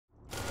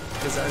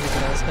Cause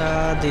I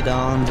got it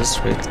on the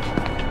street.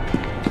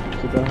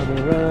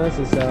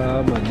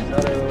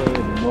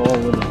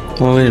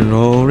 Worry,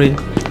 no worry.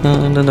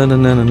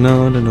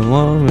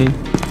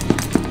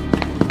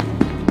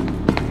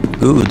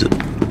 Good.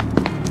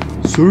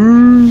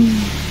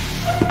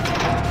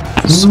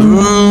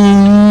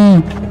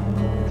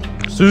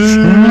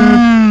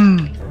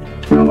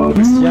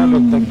 Cristiano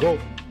the goat.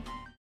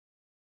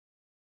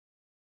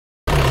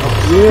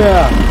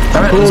 Yeah!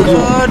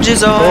 George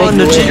is on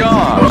the chick.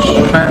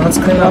 Alright, let's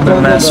clean up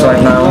the mess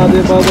right now.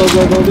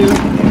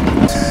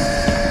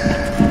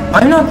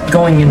 I'm not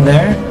going in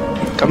there.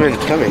 Come in.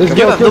 Let's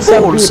go kill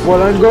some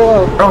people and go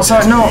out. Oh,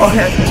 sorry, no,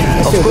 okay.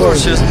 Of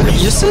course,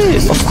 you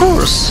see, of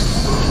course.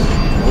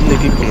 Only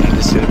people in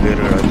this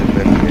elevator are the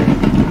men here.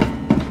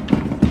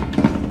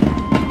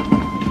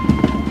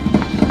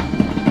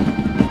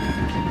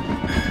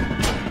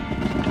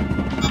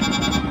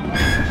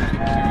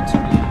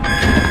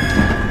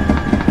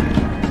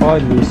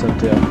 Find me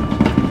something.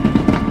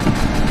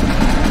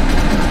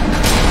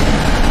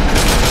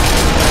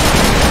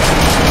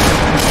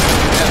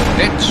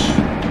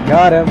 Bitch!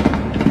 Got him.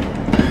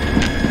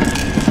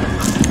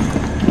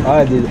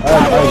 I got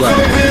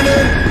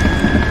him.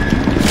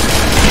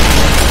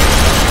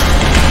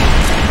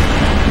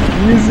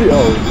 Easy.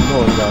 Oh, no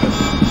one got him.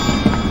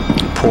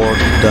 Poor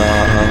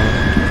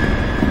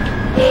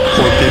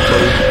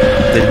people,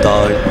 they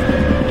die.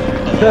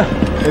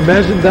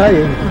 Imagine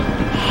dying.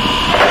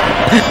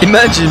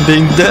 Imagine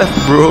being deaf,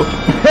 bro.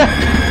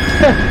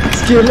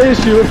 Skill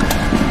issue.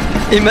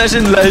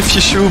 Imagine life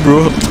issue,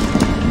 bro.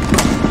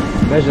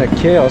 Imagine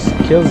chaos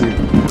kills you.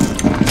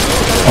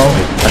 Oh,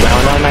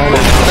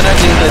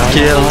 Imagine that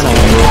kills.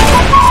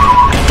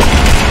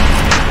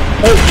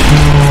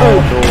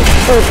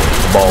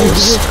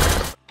 balls.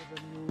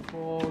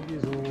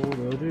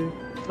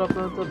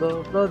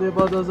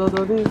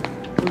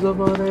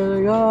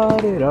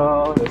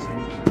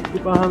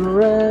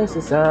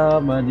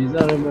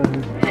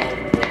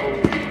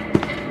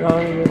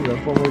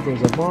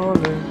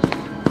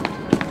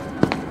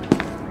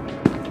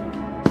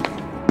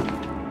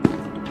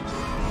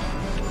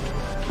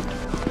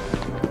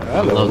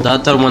 Hello,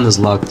 that other one is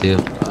locked here.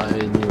 I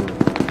knew.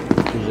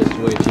 You just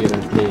wait here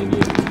and play a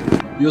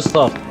game. You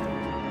stop.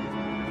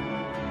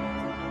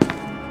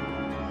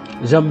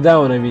 Jump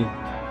down, I mean.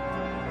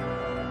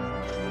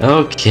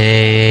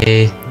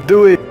 Okay.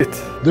 Do it!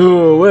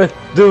 Do it!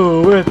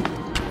 Do it!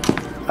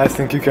 I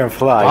think you can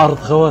fly. عرض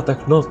خواتك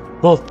نط.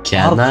 Can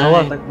عرض I?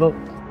 خواتك نط.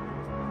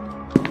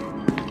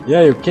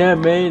 Yeah, you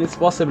can, man. It's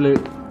possible if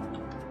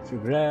you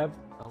grab.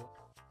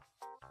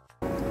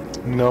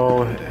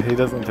 No, he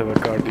doesn't have a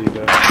card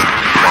either.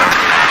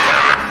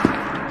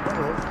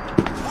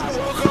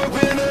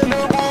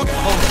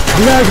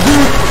 Black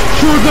dude!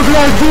 Shoot the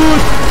black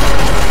dude!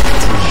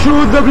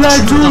 Shoot the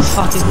black dude!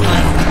 Fucking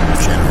line.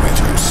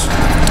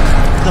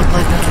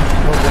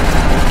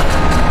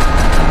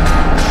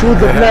 Shoot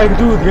the black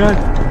dude,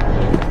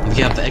 guys!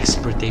 We have the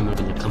expert aim when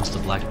it comes to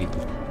black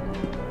people.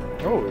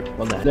 Oh,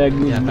 Black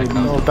dude, Yeah, back up.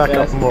 no, back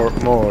up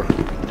more.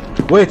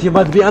 Wait, he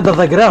might be under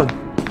the ground.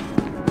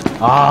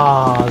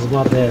 Ah,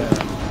 smart there.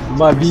 He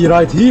might be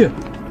right here.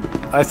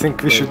 I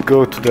think we should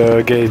go to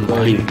the gate.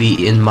 Might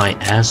be in my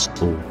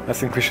asshole. I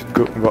think we should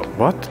go.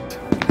 What?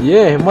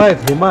 Yeah, he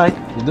might.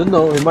 You don't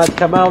know, he might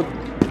come out.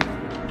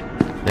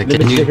 Can me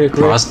check you it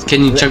quick.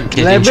 can you check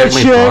Let me my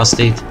check.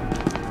 prostate?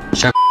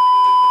 Check.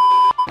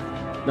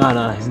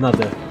 Nah, he's not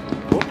there.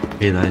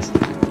 Okay, nice.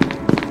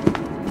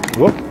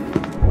 What?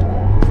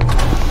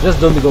 Just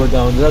don't go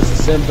down, that's a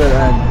simple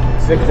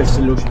and effective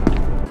solution.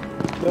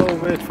 No,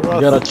 wait for You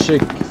us. gotta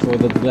check for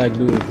the black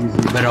dude.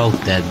 We're all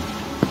dead.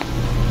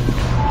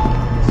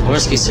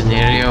 Worst case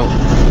scenario,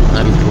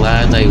 I'm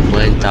glad I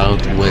went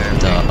out with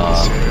the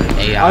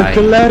AI.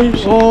 Uncle Larry!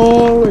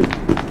 Oh, wait.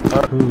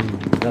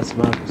 That's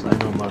Marcus, I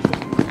know Marcus.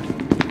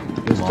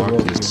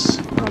 Marcus.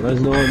 No,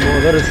 there's no more,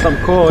 there is some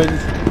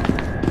coins.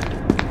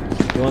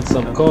 You want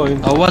some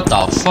coins? Oh, what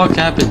the fuck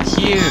happened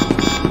here?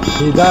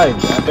 He died,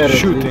 apparently.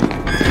 Shooting.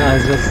 Nah,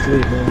 he's just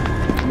asleep, man.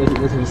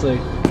 Let him say.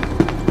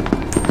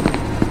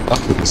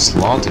 Fucking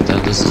slaughtered,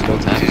 that this is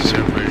what happens.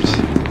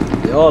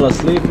 They all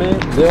asleep, man.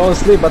 They all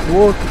asleep at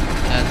work.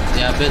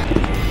 Yeah, but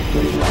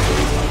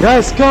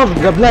Guys, come!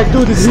 The black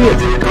dude is here!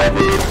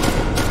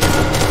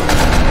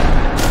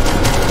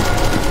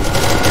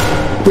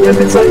 We went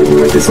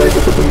inside to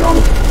put them down.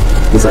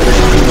 Inside the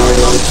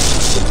down.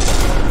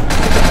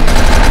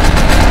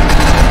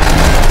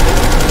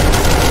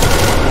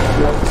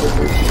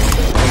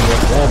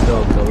 That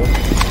dog, though.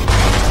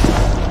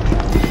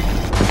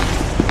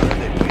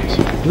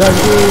 Black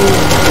dude!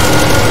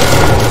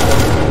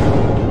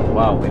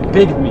 Wow, they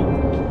pigged me.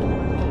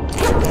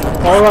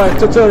 Alright,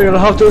 tutorial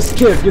how to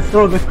escape. You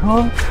throw the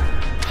car.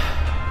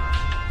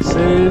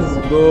 Says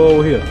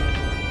go here.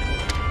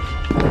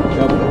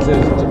 Yup, it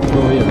says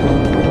go here.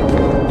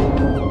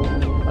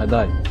 I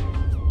died.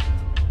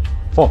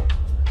 Fuck.